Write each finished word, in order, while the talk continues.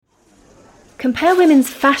Compare women's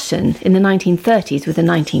fashion in the 1930s with the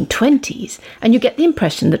 1920s, and you get the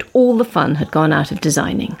impression that all the fun had gone out of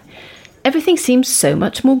designing. Everything seems so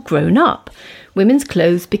much more grown up. Women's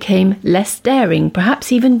clothes became less daring,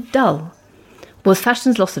 perhaps even dull. Was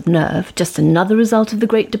fashion's loss of nerve just another result of the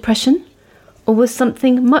Great Depression? Or was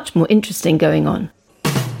something much more interesting going on?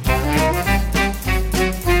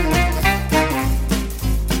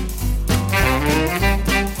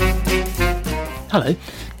 Hello,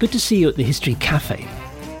 good to see you at the History Cafe.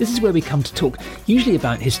 This is where we come to talk usually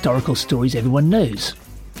about historical stories everyone knows.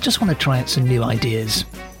 Just want to try out some new ideas.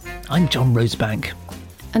 I'm John Rosebank.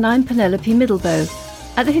 And I'm Penelope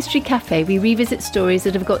Middlebow. At the History Cafe, we revisit stories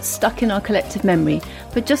that have got stuck in our collective memory,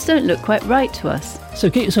 but just don't look quite right to us. So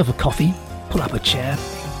get yourself a coffee, pull up a chair,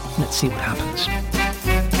 and let's see what happens.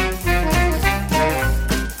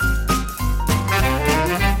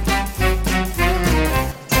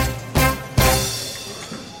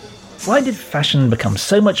 Why did fashion become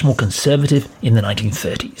so much more conservative in the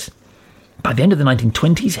 1930s? By the end of the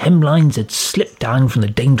 1920s, hemlines had slipped down from the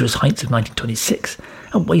dangerous heights of 1926,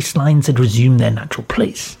 and waistlines had resumed their natural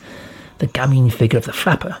place. The gamine figure of the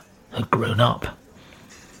flapper had grown up.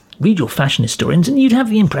 Read your fashion historians and you'd have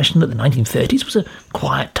the impression that the 1930s was a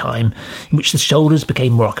quiet time in which the shoulders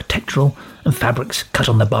became more architectural and fabrics cut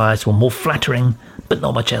on the bias were more flattering, but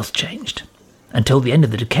not much else changed. Until the end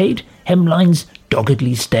of the decade, hemlines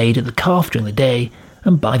doggedly stayed at the calf during the day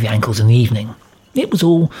and by the ankles in the evening. It was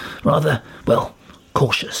all rather,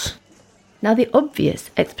 cautious. Now, the obvious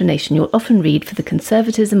explanation you'll often read for the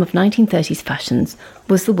conservatism of 1930s fashions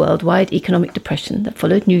was the worldwide economic depression that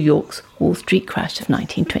followed New York's Wall Street crash of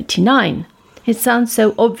 1929. It sounds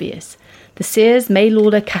so obvious. The Sears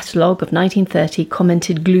mail-order catalogue of 1930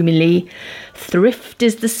 commented gloomily, "Thrift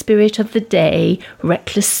is the spirit of the day,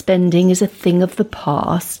 reckless spending is a thing of the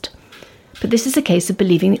past." But this is a case of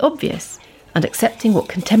believing the obvious and accepting what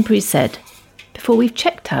contemporaries said before we've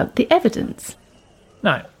checked out the evidence.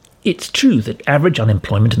 Now, it's true that average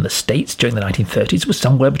unemployment in the States during the 1930s was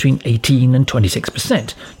somewhere between 18 and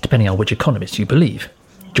 26%, depending on which economist you believe.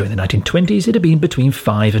 During the 1920s, it had been between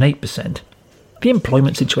 5 and 8%. The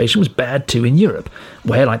employment situation was bad too in Europe,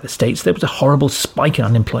 where, like the States, there was a horrible spike in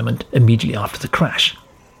unemployment immediately after the crash.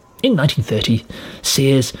 In 1930,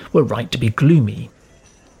 Sears were right to be gloomy.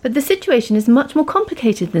 But the situation is much more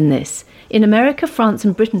complicated than this. In America, France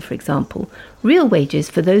and Britain, for example, real wages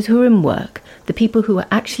for those who were in work, the people who were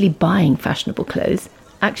actually buying fashionable clothes,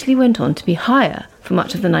 actually went on to be higher for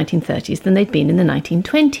much of the 1930s than they'd been in the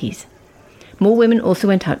 1920s. More women also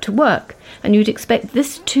went out to work, and you'd expect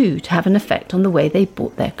this too to have an effect on the way they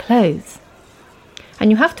bought their clothes. And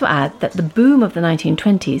you have to add that the boom of the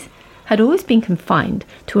 1920s had always been confined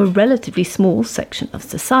to a relatively small section of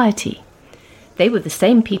society. They were the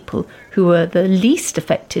same people who were the least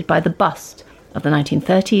affected by the bust of the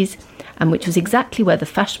 1930s, and which was exactly where the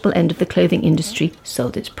fashionable end of the clothing industry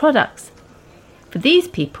sold its products. For these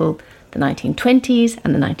people, the 1920s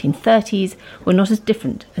and the 1930s were not as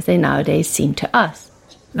different as they nowadays seem to us.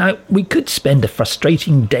 Now, we could spend a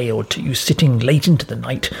frustrating day or two sitting late into the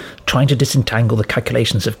night trying to disentangle the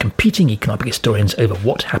calculations of competing economic historians over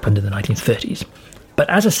what happened in the 1930s. But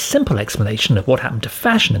as a simple explanation of what happened to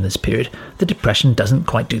fashion in this period, the Depression doesn't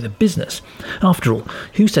quite do the business. After all,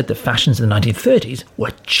 who said that fashions in the 1930s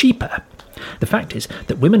were cheaper? The fact is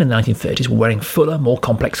that women in the 1930s were wearing fuller, more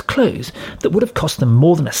complex clothes that would have cost them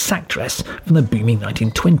more than a sack dress from the booming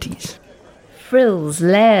 1920s. Frills,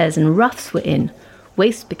 layers and ruffs were in.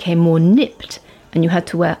 Waist became more nipped, and you had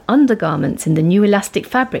to wear undergarments in the new elastic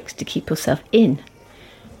fabrics to keep yourself in.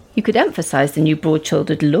 You could emphasise the new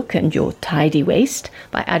broad-shouldered look and your tidy waist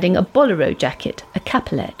by adding a bolero jacket, a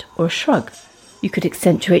capelet or a shrug. You could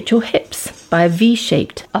accentuate your hips by a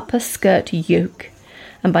V-shaped upper skirt yoke,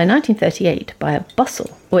 and by 1938 by a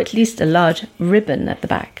bustle, or at least a large ribbon at the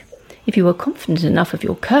back. If you were confident enough of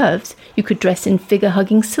your curves, you could dress in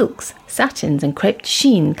figure-hugging silks, satins and creped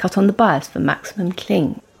sheen cut on the bias for maximum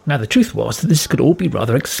cling. Now, the truth was that this could all be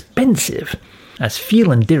rather expensive. As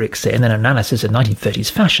Field and Dirick say in their analysis of 1930s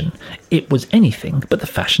fashion, it was anything but the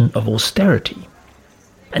fashion of austerity.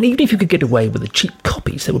 And even if you could get away with the cheap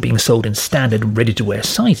copies that were being sold in standard, ready-to-wear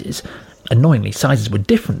sizes, annoyingly sizes were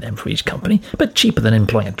different then for each company, but cheaper than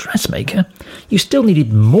employing a dressmaker, you still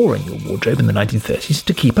needed more in your wardrobe in the 1930s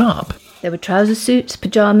to keep up. There were trouser suits,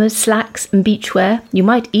 pyjamas, slacks and beachwear. You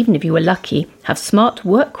might, even if you were lucky, have smart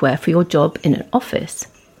workwear for your job in an office.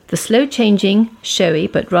 The slow-changing, showy,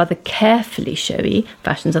 but rather carefully showy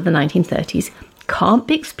fashions of the 1930s can't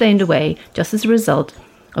be explained away just as a result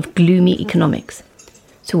of gloomy economics.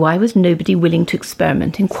 So why was nobody willing to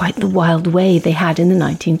experiment in quite the wild way they had in the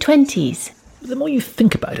 1920s? But the more you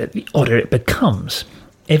think about it, the odder it becomes.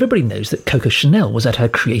 Everybody knows that Coco Chanel was at her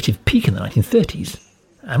creative peak in the 1930s.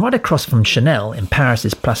 And right across from Chanel in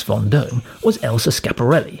Paris's Place Vendôme was Elsa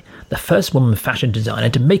Schiaparelli, the first woman fashion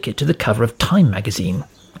designer to make it to the cover of Time magazine,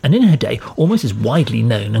 and in her day almost as widely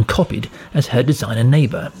known and copied as her designer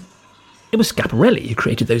neighbour. It was Schiaparelli who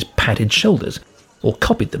created those padded shoulders, or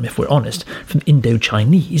copied them if we're honest, from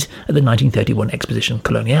Indo-Chinese at the 1931 Exposition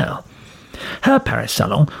Coloniale. Her Paris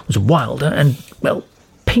salon was wilder and, well,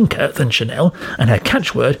 pinker than Chanel, and her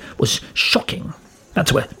catchword was shocking.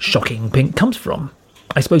 That's where shocking pink comes from.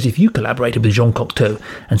 I suppose if you collaborated with Jean Cocteau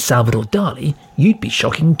and Salvador Dali, you'd be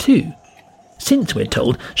shocking too. Since we're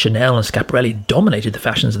told Chanel and Schiaparelli dominated the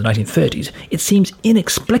fashions of the 1930s, it seems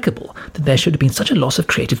inexplicable that there should have been such a loss of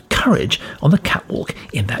creative courage on the catwalk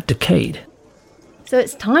in that decade. So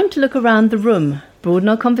it's time to look around the room, broaden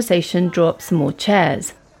our conversation, draw up some more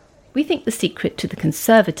chairs. We think the secret to the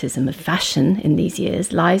conservatism of fashion in these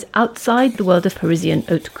years lies outside the world of Parisian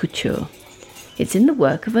haute couture. It's in the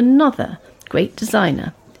work of another great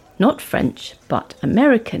designer, not French, but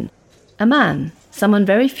American. A man, someone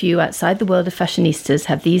very few outside the world of fashionistas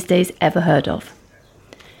have these days ever heard of.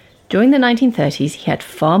 During the 1930s, he had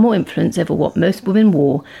far more influence over what most women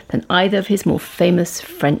wore than either of his more famous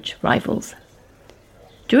French rivals.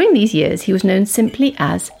 During these years, he was known simply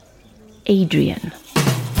as Adrian.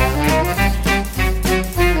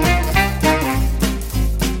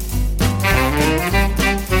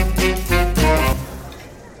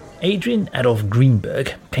 Adrian Adolph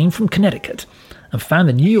Greenberg came from Connecticut and found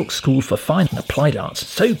the New York School for Fine and Applied Arts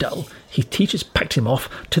so dull his teachers packed him off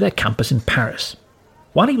to their campus in Paris.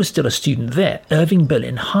 While he was still a student there, Irving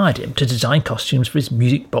Berlin hired him to design costumes for his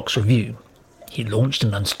Music Box Revue. He launched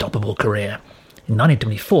an unstoppable career. In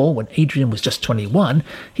 1924, when Adrian was just 21,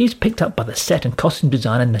 he was picked up by the set and costume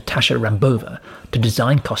designer Natasha Rambova to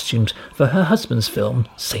design costumes for her husband's film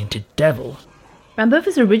Sainted Devil.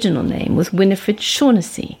 Rambova's original name was Winifred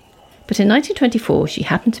Shaughnessy, but in 1924 she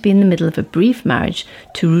happened to be in the middle of a brief marriage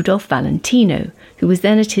to Rudolph Valentino, who was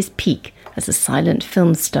then at his peak as a silent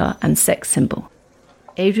film star and sex symbol.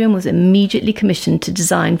 Adrian was immediately commissioned to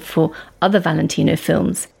design for other Valentino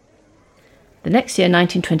films. The next year,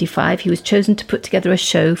 1925, he was chosen to put together a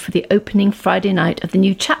show for the opening Friday night of the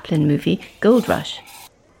new Chaplin movie, Gold Rush.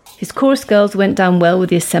 His chorus girls went down well with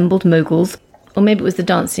the assembled moguls, or maybe it was the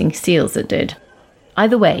dancing seals that did.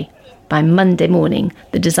 Either way, by Monday morning,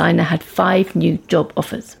 the designer had 5 new job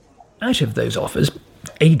offers. Out of those offers,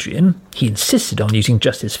 Adrian, he insisted on using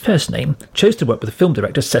just his first name, chose to work with the film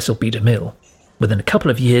director Cecil B. DeMille. Within a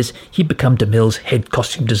couple of years, he'd become DeMille's head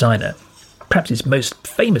costume designer. Perhaps his most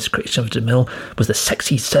famous creation of DeMille was the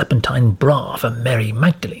sexy serpentine bra for Mary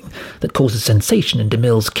Magdalene that caused a sensation in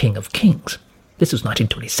DeMille's King of Kings. This was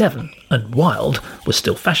 1927, and wild was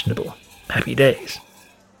still fashionable. Happy days.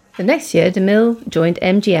 The next year, DeMille joined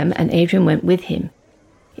MGM and Adrian went with him.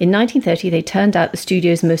 In 1930, they turned out the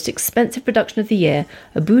studio's most expensive production of the year,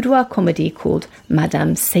 a boudoir comedy called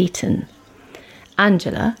Madame Satan.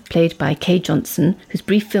 Angela, played by Kay Johnson, whose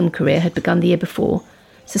brief film career had begun the year before,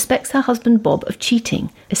 suspects her husband Bob of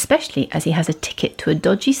cheating, especially as he has a ticket to a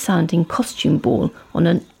dodgy-sounding costume ball on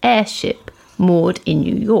an airship moored in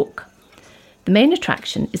New York. The main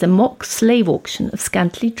attraction is a mock slave auction of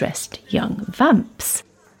scantily dressed young vamps.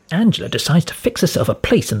 Angela decides to fix herself a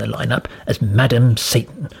place in the lineup as Madame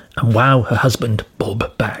Satan and wow her husband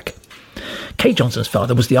Bob back. Kay Johnson's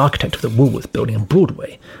father was the architect of the Woolworth building on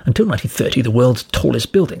Broadway, until 1930 the world's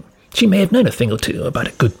tallest building. She may have known a thing or two about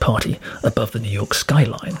a good party above the New York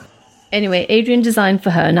skyline. Anyway, Adrian designed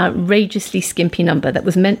for her an outrageously skimpy number that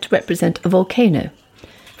was meant to represent a volcano.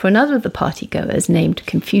 For another of the partygoers, named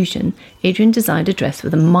Confusion, Adrian designed a dress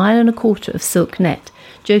with 1.25 miles of silk net,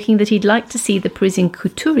 joking that he'd like to see the Parisian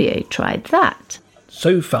couturier try that.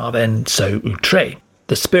 So far then, so outre.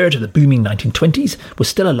 The spirit of the booming 1920s was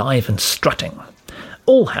still alive and strutting.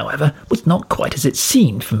 All, however, was not quite as it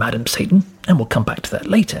seemed for Madame Satan, and we'll come back to that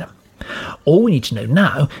later. All we need to know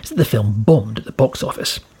now is that the film bombed at the box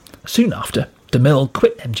office. Soon after, DeMille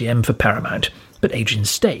quit MGM for Paramount, but Adrian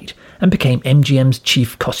stayed and became MGM's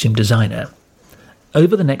chief costume designer.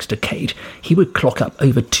 Over the next decade, he would clock up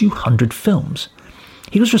over 200 films.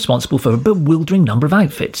 He was responsible for a bewildering number of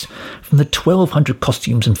outfits, from the 1,200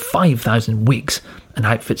 costumes and 5,000 wigs and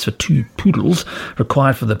outfits for 2 poodles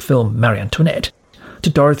required for the film Marie Antoinette, to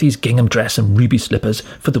Dorothy's gingham dress and ruby slippers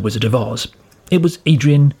for The Wizard of Oz. It was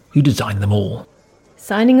Adrian who designed them all.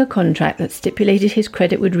 Signing a contract that stipulated his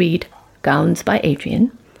credit would read, Gowns by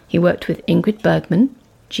Adrian, he worked with Ingrid Bergman,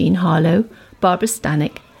 Jean Harlow, Barbara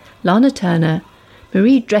Stanek, Lana Turner,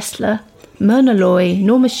 Marie Dressler, Myrna Loy,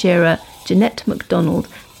 Norma Shearer, Jeanette MacDonald,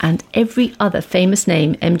 and every other famous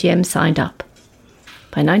name MGM signed up.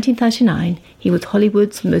 By 1939, he was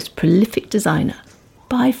Hollywood's most prolific designer,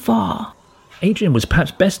 by far. Adrian was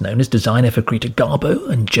perhaps best known as designer for Greta Garbo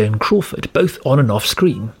and Joan Crawford, both on and off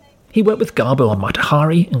screen. He worked with Garbo on Mata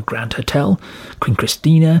Hari and Grand Hotel, Queen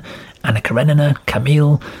Christina, Anna Karenina,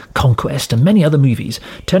 Camille, Conquest and many other movies,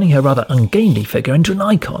 turning her rather ungainly figure into an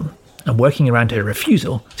icon and working around her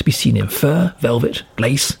refusal to be seen in fur, velvet,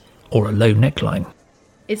 lace or a low neckline.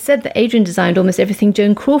 It's said that Adrian designed almost everything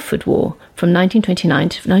Joan Crawford wore from 1929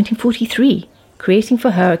 to 1943, creating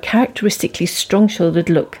for her a characteristically strong-shouldered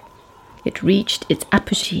look. It reached its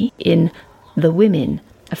apogee in The Women,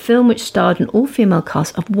 a film which starred an all-female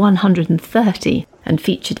cast of 130 and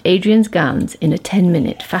featured Adrian's gowns in a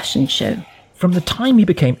 10-minute fashion show. From the time he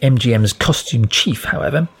became MGM's costume chief,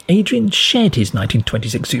 however, Adrian shed his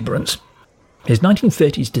 1920s exuberance. His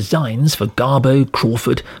 1930s designs for Garbo,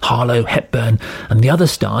 Crawford, Harlow, Hepburn and the other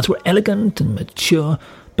stars were elegant and mature,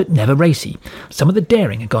 but never racy. Some of the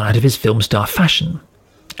daring had gone out of his film star fashion.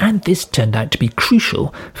 And this turned out to be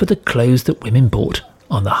crucial for the clothes that women bought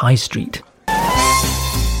on the high street.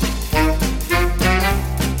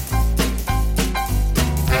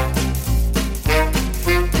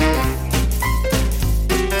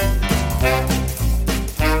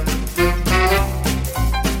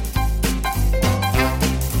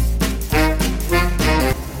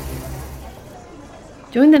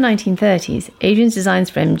 During the 1930s, Adrian's designs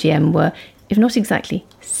for MGM were, if not exactly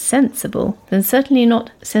sensible, then certainly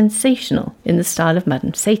not sensational in the style of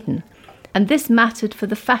Madame Satan. And this mattered for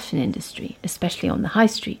the fashion industry, especially on the high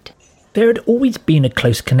street. There had always been a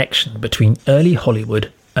close connection between early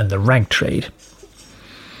Hollywood and the rag trade.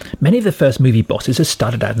 Many of the first movie bosses had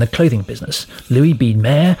started out in the clothing business. Louis B.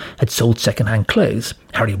 Mayer had sold second-hand clothes.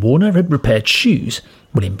 Harry Warner had repaired shoes.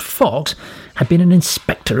 William Fox had been an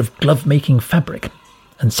inspector of glove-making fabric.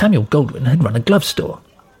 And Samuel Goldwyn had run a glove store.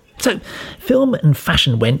 So film and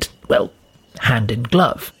fashion went, well, hand in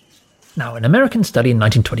glove. Now, an American study in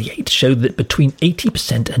 1928 showed that between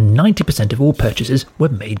 80% and 90% of all purchases were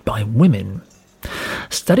made by women.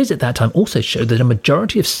 Studies at that time also showed that a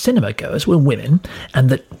majority of cinema goers were women, and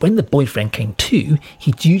that when the boyfriend came too,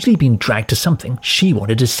 he'd usually been dragged to something she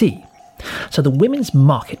wanted to see. So the women's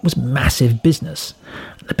market was massive business.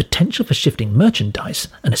 The potential for shifting merchandise,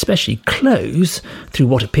 and especially clothes, through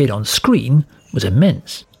what appeared on screen was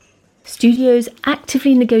immense. Studios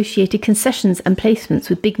actively negotiated concessions and placements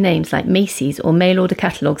with big names like Macy's or mail-order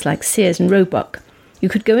catalogues like Sears and Roebuck. You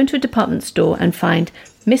could go into a department store and find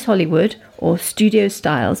Miss Hollywood or Studio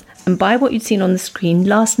Styles and buy what you'd seen on the screen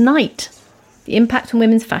last night. The impact on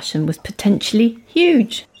women's fashion was potentially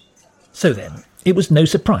huge. So then, it was no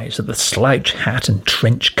surprise that the slouch hat and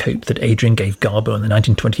trench coat that Adrian gave Garbo in the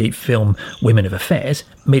 1928 film Women of Affairs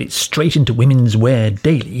made it straight into women's wear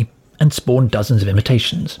daily and spawned dozens of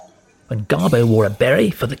imitations. When Garbo wore a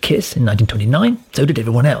beret for The Kiss in 1929, so did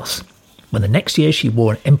everyone else. When the next year she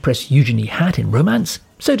wore an Empress Eugenie hat in Romance,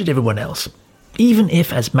 so did everyone else. Even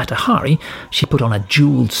if, as Mata Hari, she put on a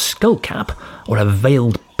jewelled skull cap or a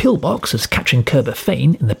veiled pillbox as Katrin Kerber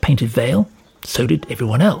Fane in The Painted Veil, so did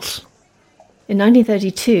everyone else. In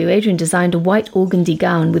 1932, Adrian designed a white organdy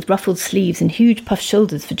gown with ruffled sleeves and huge puffed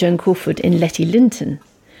shoulders for Joan Crawford in Letty Linton.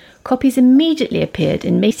 Copies immediately appeared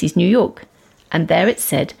in Macy's New York, and there it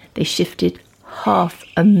said they shifted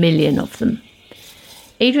 500,000 of them.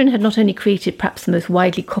 Adrian had not only created perhaps the most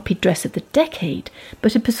widely copied dress of the decade,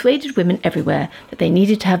 but had persuaded women everywhere that they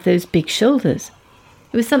needed to have those big shoulders.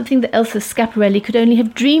 It was something that Elsa Schiaparelli could only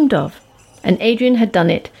have dreamed of, and Adrian had done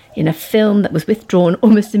it in a film that was withdrawn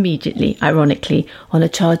almost immediately, ironically, on a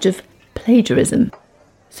charge of plagiarism.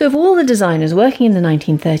 So of all the designers working in the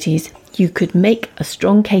 1930s, you could make a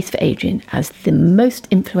strong case for Adrian as the most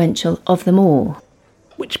influential of them all.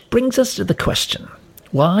 Which brings us to the question,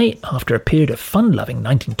 why, after a period of fun-loving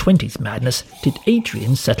 1920s madness, did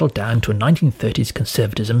Adrian settle down to a 1930s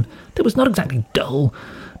conservatism that was not exactly dull,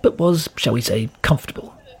 but was, shall we say,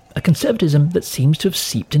 comfortable? A conservatism that seems to have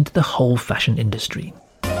seeped into the whole fashion industry.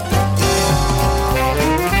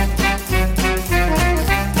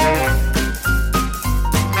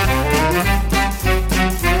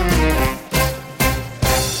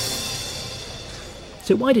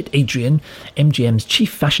 So why did Adrian, MGM's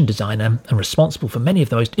chief fashion designer and responsible for many of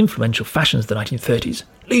the most influential fashions of the 1930s,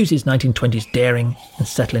 lose his 1920s daring and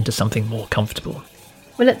settle into something more comfortable?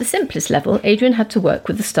 Well, at the simplest level, Adrian had to work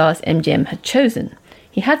with the stars MGM had chosen.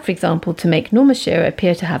 He had, for example, to make Norma Shearer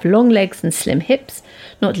appear to have long legs and slim hips,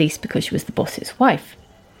 not least because she was the boss's wife.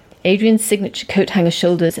 Adrian's signature coat-hanger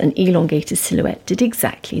shoulders and elongated silhouette did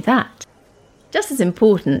exactly that. Just as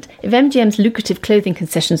important, if MGM's lucrative clothing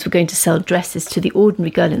concessions were going to sell dresses to the ordinary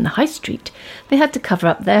girl in the high street, they had to cover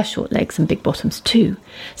up their short legs and big bottoms too.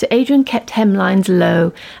 So Adrian kept hemlines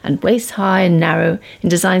low and waist high and narrow in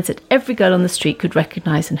designs that every girl on the street could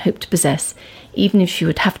recognise and hope to possess, even if she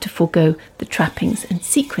would have to forego the trappings and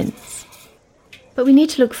sequins. But we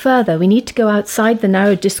need to look further. We need to go outside the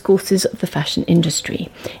narrow discourses of the fashion industry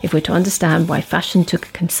if we're to understand why fashion took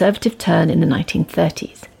a conservative turn in the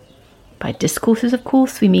 1930s. By discourses, of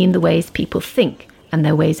course, we mean the ways people think and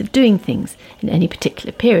their ways of doing things in any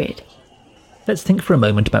particular period. Let's think for a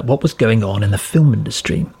moment about what was going on in the film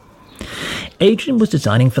industry. Adrian was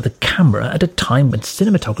designing for the camera at a time when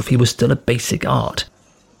cinematography was still a basic art.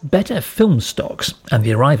 Better film stocks and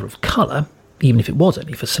the arrival of colour, even if it was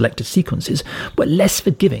only for selected sequences, were less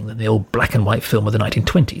forgiving than the old black and white film of the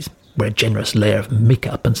 1920s, where a generous layer of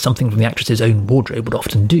makeup and something from the actress's own wardrobe would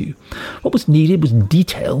often do. What was needed was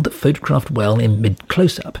detail that photographed well in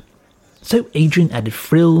mid-close-up. So Adrian added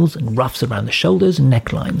frills and ruffs around the shoulders and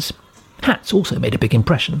necklines. Hats also made a big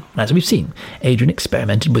impression, and as we've seen, Adrian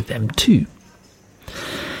experimented with them too.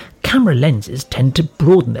 Camera lenses tend to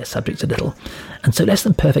broaden their subjects a little, and so less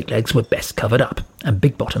than perfect legs were best covered up, and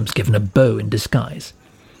big bottoms given a bow in disguise.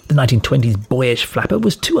 The 1920s boyish flapper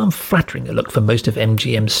was too unflattering a look for most of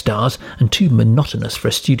MGM's stars and too monotonous for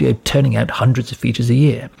a studio turning out hundreds of features a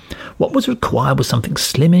year. What was required was something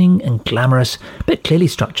slimming and glamorous, but clearly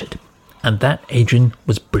structured, and that Adrian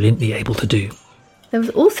was brilliantly able to do. There was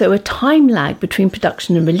also a time lag between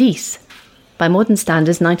production and release. By modern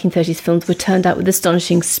standards, 1930s films were turned out with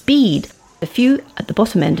astonishing speed. A few at the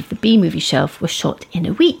bottom end of the B-movie shelf were shot in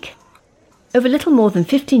a week. Over little more than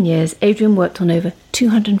 15 years, Adrian worked on over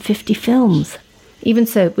 250 films. Even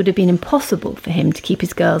so, it would have been impossible for him to keep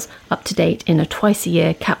his girls up to date in a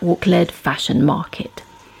twice-a-year catwalk-led fashion market.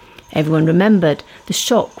 Everyone remembered the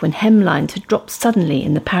shock when hemlines had dropped suddenly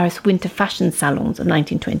in the Paris winter fashion salons of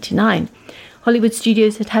 1929. Hollywood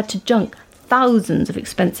studios had had to junk thousands of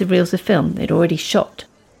expensive reels of film they'd already shot.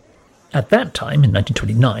 At that time, in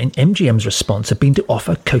 1929, MGM's response had been to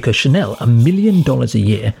offer Coco Chanel $1 million a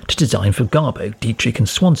year to design for Garbo, Dietrich and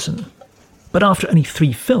Swanson. But after only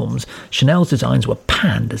 3 films, Chanel's designs were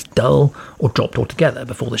panned as dull or dropped altogether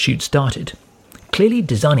before the shoot started. Clearly,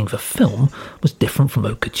 designing for film was different from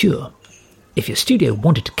haute couture. If your studio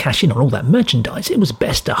wanted to cash in on all that merchandise, it was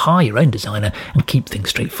best to hire your own designer and keep things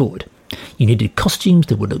straightforward. You needed costumes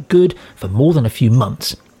that would look good for more than a few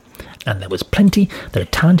months. And there was plenty that a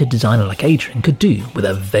talented designer like Adrian could do with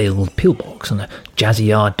a veiled pillbox and a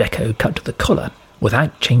jazzy Art Deco cut to the collar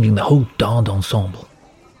without changing the whole darned ensemble.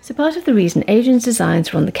 So part of the reason Adrian's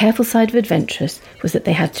designs were on the careful side of adventurous was that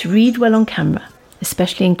they had to read well on camera,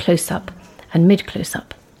 especially in close-up and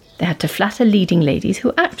mid-close-up. They had to flatter leading ladies who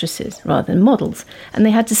were actresses rather than models, and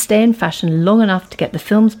they had to stay in fashion long enough to get the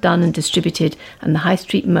films done and distributed and the high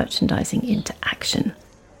street merchandising into action.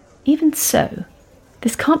 Even so,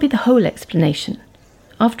 this can't be the whole explanation.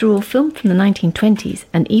 After all, film from the 1920s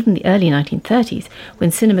and even the early 1930s,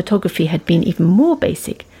 when cinematography had been even more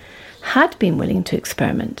basic, had been willing to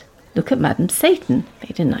experiment. Look at Madame Satan,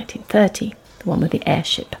 made in 1930, the one with the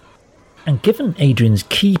airship. And given Adrian's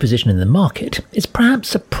key position in the market, it's perhaps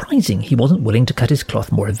surprising he wasn't willing to cut his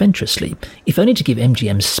cloth more adventurously, if only to give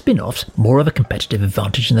MGM's spin-offs more of a competitive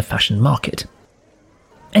advantage in the fashion market.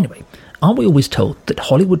 Anyway, aren't we always told that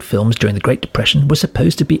Hollywood films during the Great Depression were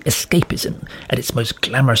supposed to be escapism at its most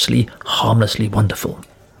glamorously, harmlessly wonderful?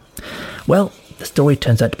 Well, the story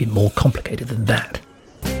turns out to be more complicated than that.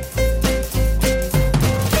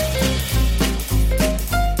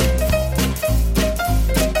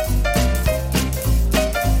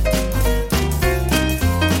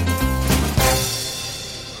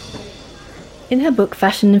 In her book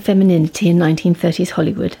Fashion and Femininity in 1930s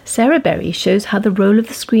Hollywood, Sarah Berry shows how the role of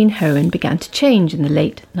the screen heroine began to change in the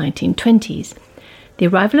late 1920s. The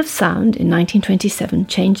arrival of sound in 1927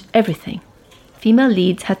 changed everything. Female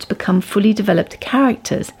leads had to become fully developed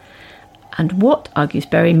characters. And what, argues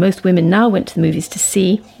Berry, most women now went to the movies to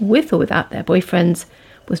see, with or without their boyfriends,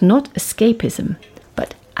 was not escapism,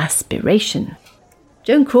 but aspiration.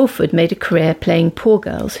 Joan Crawford made a career playing poor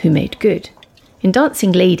girls who made good. In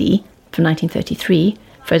Dancing Lady, from 1933,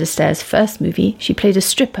 Fred Astaire's first movie, she played a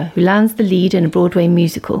stripper who lands the lead in a Broadway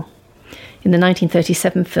musical. In the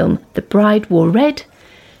 1937 film The Bride Wore Red,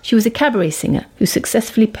 she was a cabaret singer who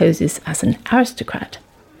successfully poses as an aristocrat.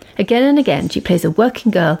 Again and again, she plays a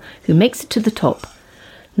working girl who makes it to the top,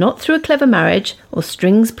 not through a clever marriage or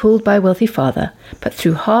strings pulled by a wealthy father, but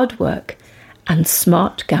through hard work and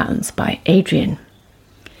smart gowns by Adrian.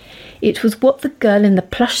 It was what the girl in the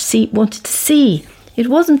plush seat wanted to see. It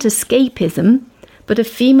wasn't escapism, but a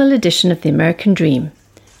female edition of the American dream.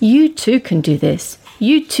 You too can do this.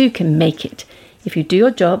 You too can make it, if you do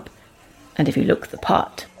your job and if you look the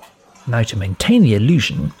part. Now, to maintain the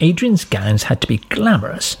illusion, Adrian's gowns had to be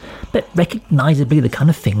glamorous, but recognisably the kind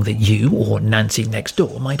of thing that you or Nancy next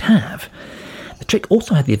door might have. The trick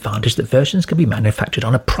also had the advantage that versions could be manufactured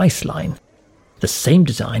on a price line. The same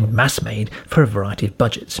design mass-made for a variety of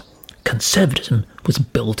budgets. Conservatism was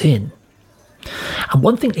built in. And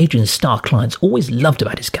one thing Adrian's star clients always loved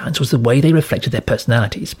about his gowns was the way they reflected their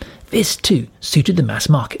personalities. This too suited the mass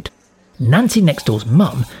market. Nancy next door's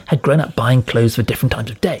mum had grown up buying clothes for different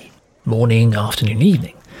times of day. Morning, afternoon,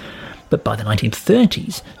 evening. But by the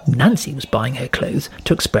 1930s, Nancy was buying her clothes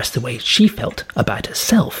to express the way she felt about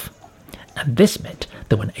herself. And this meant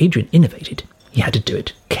that when Adrian innovated, he had to do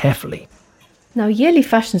it carefully. Now, yearly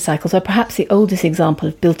fashion cycles are perhaps the oldest example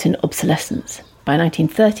of built-in obsolescence. By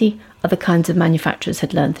 1930, other kinds of manufacturers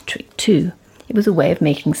had learned the trick too. It was a way of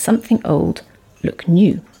making something old look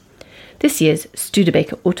new. This year's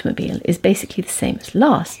Studebaker automobile is basically the same as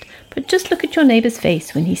last, but just look at your neighbour's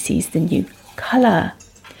face when he sees the new colour.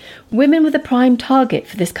 Women were the prime target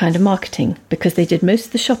for this kind of marketing because they did most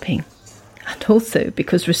of the shopping. And also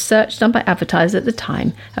because research done by advertisers at the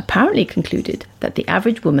time apparently concluded that the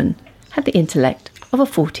average woman had the intellect of a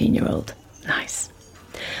 14-year-old. Nice.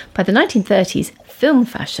 By the 1930s, film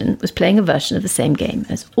fashion was playing a version of the same game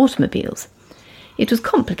as automobiles. It was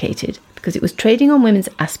complicated because it was trading on women's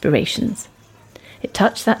aspirations. It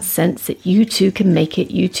touched that sense that you too can make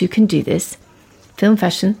it, you too can do this. Film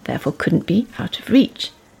fashion, therefore, couldn't be out of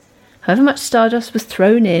reach. However much stardust was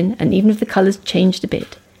thrown in, and even if the colours changed a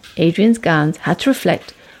bit, Adrian's gowns had to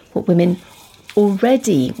reflect what women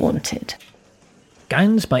already wanted.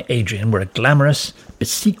 Gowns by Adrian were a glamorous,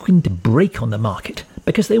 besequined break on the market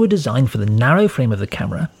because they were designed for the narrow frame of the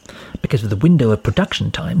camera, because of the window of production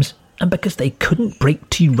times, and because they couldn't break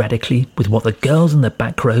too radically with what the girls in the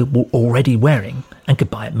back row were already wearing and could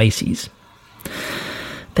buy at Macy's.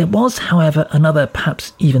 There was, however, another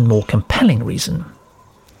perhaps even more compelling reason.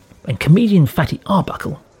 When comedian Fatty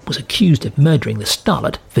Arbuckle was accused of murdering the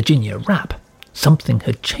starlet Virginia Rappe, something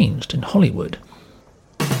had changed in Hollywood.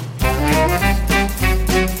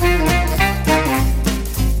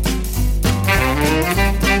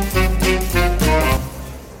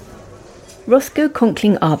 Roscoe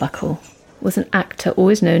Conkling Arbuckle was an actor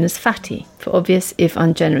always known as Fatty, for obvious if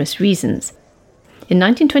ungenerous reasons. In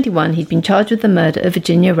 1921, he'd been charged with the murder of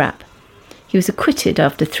Virginia Rappe. He was acquitted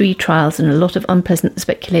after 3 trials and a lot of unpleasant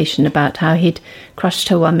speculation about how he'd crushed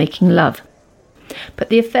her while making love. But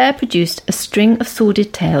the affair produced a string of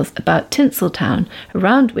sordid tales about Tinseltown,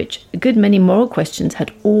 around which a good many moral questions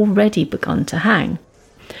had already begun to hang.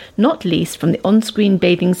 Not least from the on-screen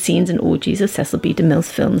bathing scenes and orgies of Cecil B.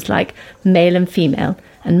 DeMille's films like Male and Female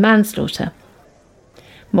and Manslaughter.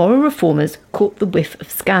 Moral reformers caught the whiff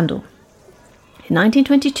of scandal. In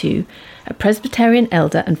 1922, a Presbyterian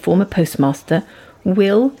elder and former postmaster,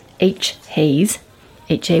 Will H. Hays,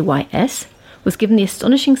 Hays, was given the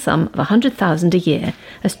astonishing sum of $100,000 a year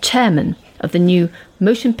as chairman of the new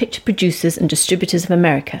Motion Picture Producers and Distributors of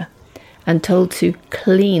America, and told to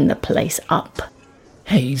clean the place up.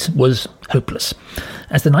 Hays was hopeless.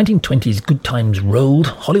 As the 1920s good times rolled,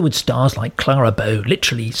 Hollywood stars like Clara Bow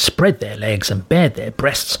literally spread their legs and bared their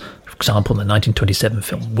breasts, for example in the 1927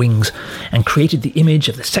 film Wings, and created the image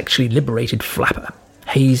of the sexually liberated flapper.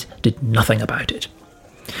 Hays did nothing about it.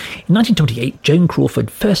 In 1928, Joan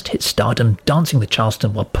Crawford first hit stardom dancing the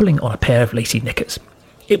Charleston while pulling on a pair of lacy knickers.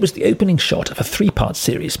 It was the opening shot of a 3-part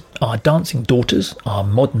series, Our Dancing Daughters, Our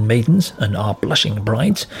Modern Maidens, and Our Blushing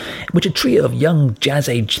Brides, in which a trio of young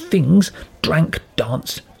jazz-age things drank,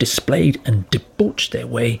 danced, displayed, and debauched their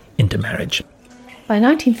way into marriage. By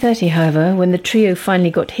 1930, however, when the trio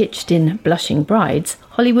finally got hitched in Blushing Brides,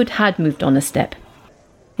 Hollywood had moved on a step.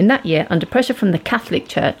 In that year, under pressure from the Catholic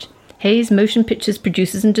Church, Hays Motion Pictures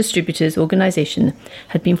Producers and Distributors organisation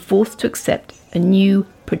had been forced to accept a new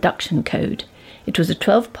production code. It was a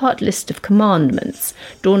 12-part list of commandments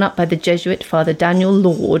drawn up by the Jesuit Father Daniel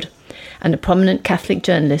Lord and a prominent Catholic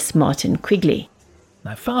journalist, Martin Quigley.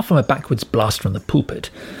 Now, far from a backwards blast from the pulpit,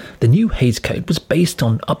 the new Hays Code was based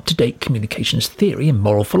on up-to-date communications theory and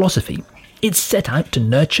moral philosophy. It set out to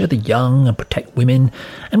nurture the young and protect women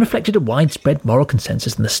and reflected a widespread moral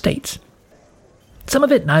consensus in the States. Some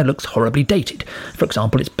of it now looks horribly dated. For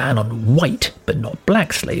example, its ban on white but not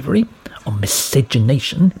black slavery, on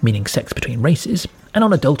miscegenation, meaning sex between races, and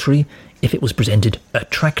on adultery if it was presented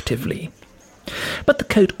attractively. But the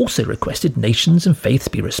code also requested nations and faiths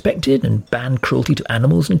be respected and banned cruelty to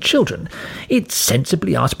animals and children. It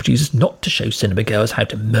sensibly asked producers not to show cinemagoers how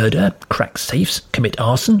to murder, crack safes, commit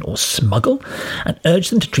arson or smuggle, and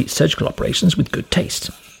urged them to treat surgical operations with good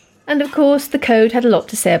taste. And of course, the code had a lot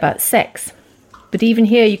to say about sex. But even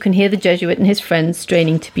here you can hear the Jesuit and his friends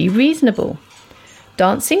straining to be reasonable.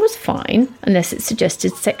 Dancing was fine unless it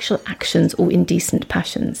suggested sexual actions or indecent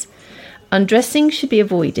passions. Undressing should be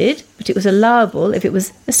avoided, but it was allowable if it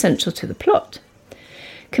was essential to the plot.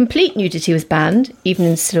 Complete nudity was banned, even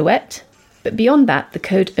in silhouette, but beyond that the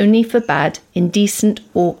code only forbade indecent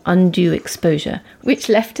or undue exposure, which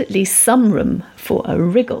left at least some room for a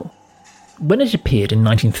wriggle. When it appeared in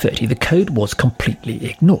 1930, the code was completely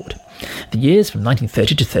ignored. The years from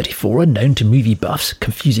 1930 to 34 are known to movie buffs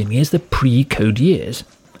confusingly as the pre-code years,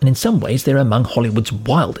 and in some ways they're among Hollywood's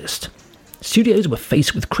wildest. Studios were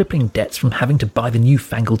faced with crippling debts from having to buy the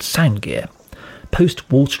newfangled sound gear.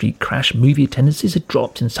 Post-Wall Street crash, movie attendances had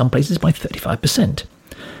dropped in some places by 35%.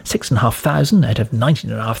 6,500 out of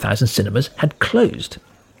 19,500 cinemas had closed.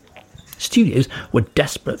 Studios were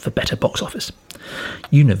desperate for better box office.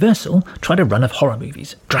 Universal tried a run of horror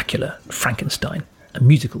movies, Dracula, Frankenstein, and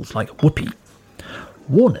musicals like Whoopi.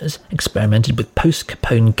 Warner's experimented with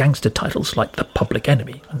post-Capone gangster titles like The Public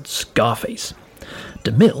Enemy and Scarface.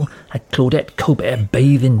 DeMille had Claudette Colbert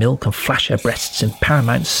bathe in milk and flash her breasts in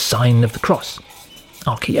Paramount's Sign of the Cross.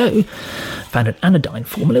 RKO found an anodyne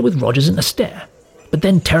formula with Rogers and Astaire, but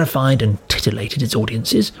then terrified and titillated its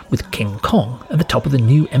audiences with King Kong at the top of the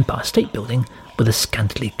new Empire State Building with a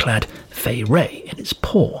scantily clad Fay Wray in its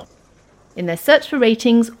paw. In their search for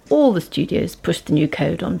ratings, all the studios pushed the new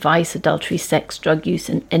code on vice, adultery, sex, drug use,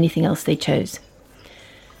 and anything else they chose.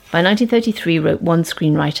 By 1933, wrote one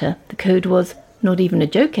screenwriter, the code was not even a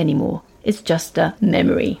joke anymore, it's just a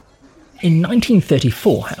memory. In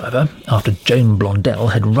 1934, however, after Joan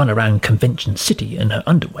Blondell had run around Convention City in her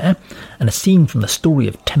underwear, and a scene from the story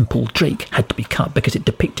of Temple Drake had to be cut because it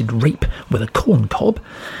depicted rape with a corn cob,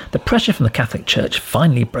 the pressure from the Catholic Church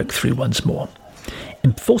finally broke through once more.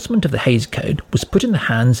 Enforcement of the Hays Code was put in the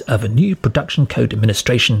hands of a new production code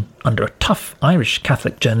administration under a tough Irish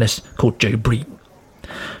Catholic journalist called Joe Breen.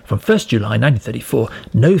 From 1st July 1934,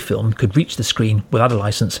 no film could reach the screen without a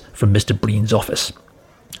licence from Mr. Breen's office.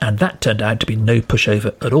 And that turned out to be no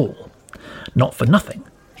pushover at all. Not for nothing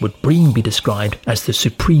would Breen be described as the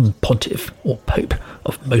supreme pontiff or pope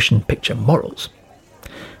of motion picture morals.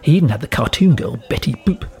 He even had the cartoon girl Betty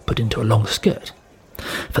Boop put into a long skirt.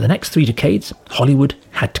 For the next 3 decades, Hollywood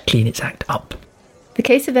had to clean its act up. The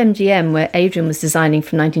case of MGM, where Adrian was designing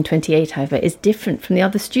from 1928, however, is different from the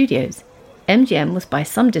other studios. MGM was by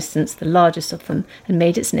some distance the largest of them and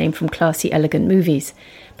made its name from classy, elegant movies.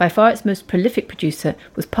 By far its most prolific producer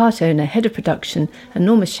was part owner, head of production, and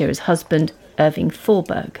Norma Shearer's husband, Irving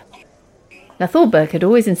Thalberg. Now, Thalberg had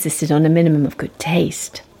always insisted on a minimum of good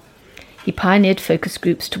taste. He pioneered focus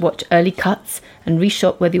groups to watch early cuts and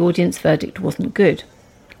reshot where the audience verdict wasn't good.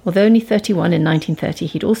 Although only 31 in 1930,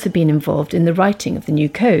 he'd also been involved in the writing of the new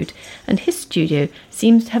code, and his studio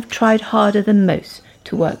seems to have tried harder than most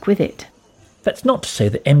to work with it. That's not to say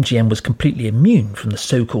that MGM was completely immune from the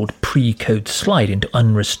so-called pre-code slide into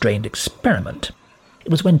unrestrained experiment.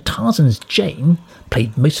 It was when Tarzan's Jane,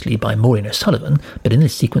 played mostly by Maureen O'Sullivan, but in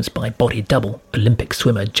this sequence by body double Olympic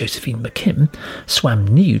swimmer Josephine McKim, swam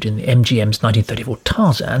nude in the MGM's 1934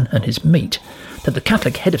 Tarzan and his mate, that the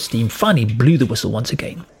Catholic head of steam finally blew the whistle once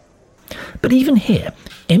again. But even here,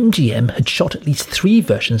 MGM had shot at least 3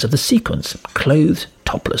 versions of the sequence, clothed,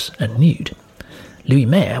 topless and nude. Louis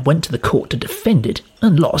Mayer went to the court to defend it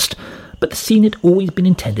and lost, but the scene had always been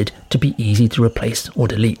intended to be easy to replace or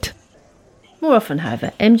delete. More often,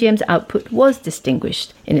 however, MGM's output was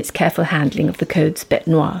distinguished in its careful handling of the code's bête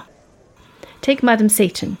noire. Take Madame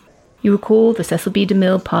Satan. You recall the Cecil B.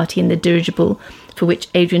 DeMille party in the dirigible, for which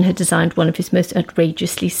Adrian had designed one of his most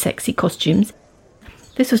outrageously sexy costumes.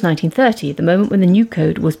 This was 1930, the moment when the new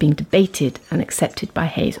code was being debated and accepted by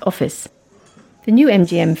Hays' office. The new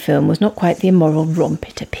MGM film was not quite the immoral romp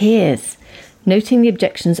it appears. Noting the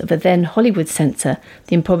objections of a then Hollywood censor,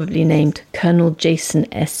 the improbably named Colonel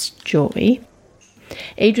Jason S. Jory,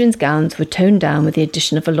 Adrian's gowns were toned down with the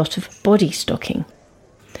addition of a lot of body stocking.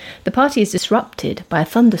 The party is disrupted by a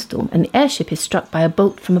thunderstorm and the airship is struck by a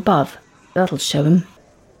bolt from above. That'll show 'em.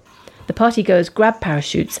 The partygoers grab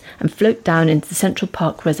parachutes and float down into the Central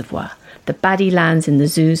Park Reservoir. The baddie lands in the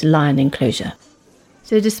zoo's lion enclosure.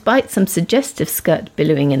 So despite some suggestive skirt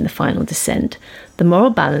billowing in the final descent, the moral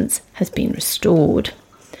balance has been restored.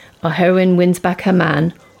 Our heroine wins back her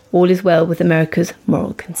man. All is well with America's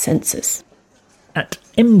moral consensus. At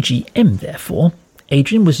MGM, therefore,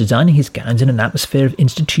 Adrian was designing his gowns in an atmosphere of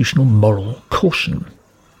institutional moral caution.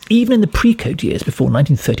 Even in the pre-code years before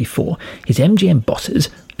 1934, his MGM bosses,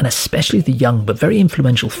 and especially the young but very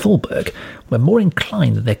influential Thalberg, were more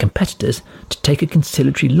inclined than their competitors to take a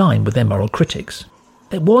conciliatory line with their moral critics.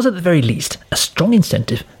 There was, at the very least, a strong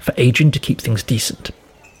incentive for Adrian to keep things decent.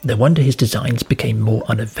 No wonder his designs became more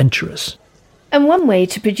unadventurous. And one way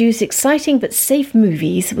to produce exciting but safe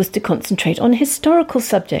movies was to concentrate on historical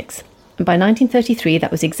subjects. And by 1933,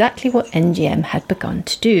 that was exactly what MGM had begun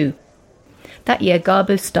to do. That year,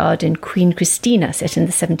 Garbo starred in Queen Christina, set in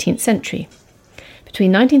the 17th century.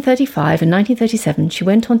 Between 1935 and 1937, she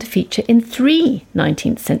went on to feature in 3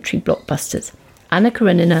 19th century blockbusters, Anna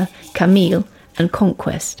Karenina, Camille, and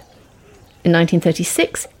Conquest. In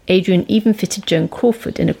 1936, Adrian even fitted Joan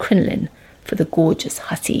Crawford in a crinoline for the gorgeous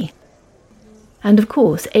Hussy. And of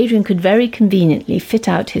course, Adrian could very conveniently fit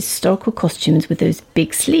out his historical costumes with those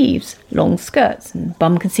big sleeves, long skirts, and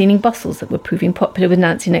bum-concealing bustles that were proving popular with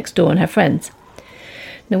Nancy next door and her friends.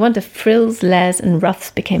 No wonder frills, layers, and ruffs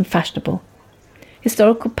became fashionable.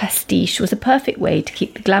 Historical pastiche was a perfect way to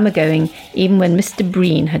keep the glamour going even when Mr.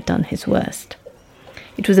 Breen had done his worst.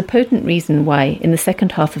 It was a potent reason why, in the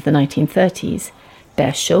second half of the 1930s,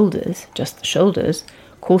 bare shoulders, just the shoulders,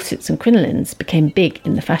 corsets and crinolines became big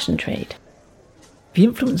in the fashion trade. The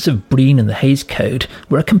influence of Breen and the Hays Code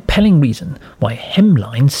were a compelling reason why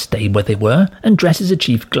hemlines stayed where they were and dresses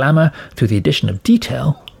achieved glamour through the addition of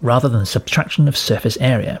detail rather than subtraction of surface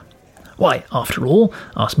area. Why, after all,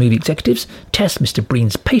 asked movie executives, test Mr.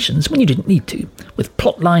 Breen's patience when you didn't need to. With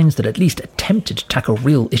plot lines that at least attempted to tackle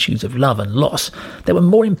real issues of love and loss, there were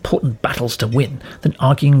more important battles to win than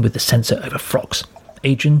arguing with the censor over frocks.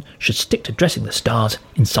 Adrian should stick to dressing the stars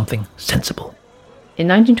in something sensible. In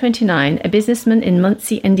 1929, a businessman in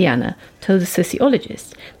Muncie, Indiana, told a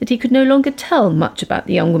sociologist that he could no longer tell much about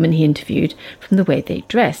the young women he interviewed from the way they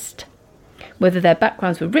dressed. Whether their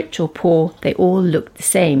backgrounds were rich or poor, they all looked the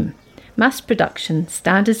same. Mass production,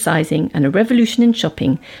 standard sizing, and a revolution in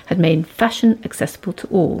shopping had made fashion accessible to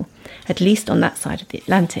all, at least on that side of the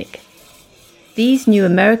Atlantic. These new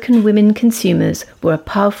American women consumers were a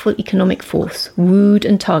powerful economic force, wooed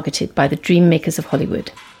and targeted by the dream makers of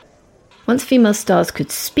Hollywood. Once female stars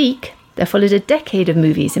could speak, there followed a decade of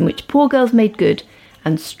movies in which poor girls made good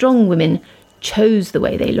and strong women chose the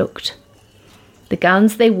way they looked. The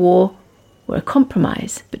gowns they wore were a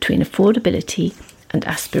compromise between affordability and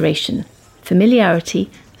aspiration, familiarity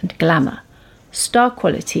and glamour, star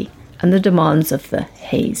quality and the demands of the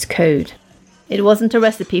Hays Code. It wasn't a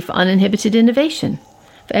recipe for uninhibited innovation.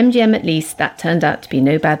 For MGM at least, that turned out to be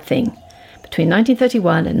no bad thing. Between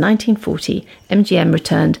 1931 and 1940, MGM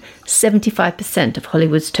returned 75% of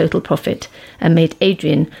Hollywood's total profit and made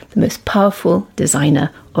Adrian the most powerful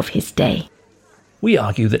designer of his day. We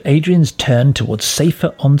argue that Adrian's turn towards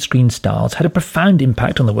safer on-screen styles had a profound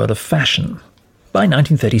impact on the world of fashion. By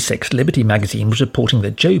 1936, Liberty magazine was reporting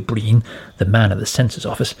that Joe Breen, the man at the census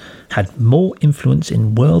office, had more influence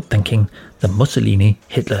in world thinking than Mussolini,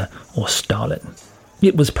 Hitler, or Stalin.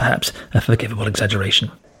 It was perhaps a forgivable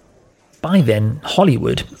exaggeration. By then,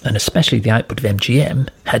 Hollywood, and especially the output of MGM,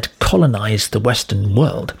 had colonised the Western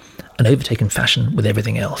world and overtaken fashion with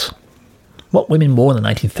everything else. What women wore in the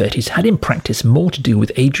 1930s had in practice more to do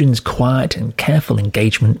with Adrian's quiet and careful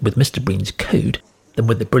engagement with Mr. Breen's code than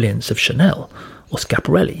with the brilliance of Chanel or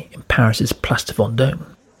Schiaparelli in Paris's Place de Vendôme.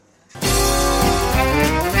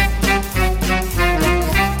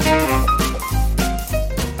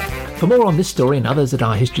 For more on this story and others at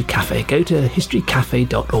our History Cafe, go to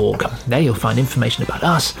historycafe.org. There you'll find information about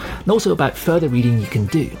us and also about further reading you can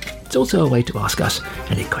do. It's also a way to ask us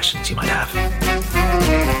any questions you might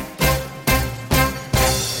have.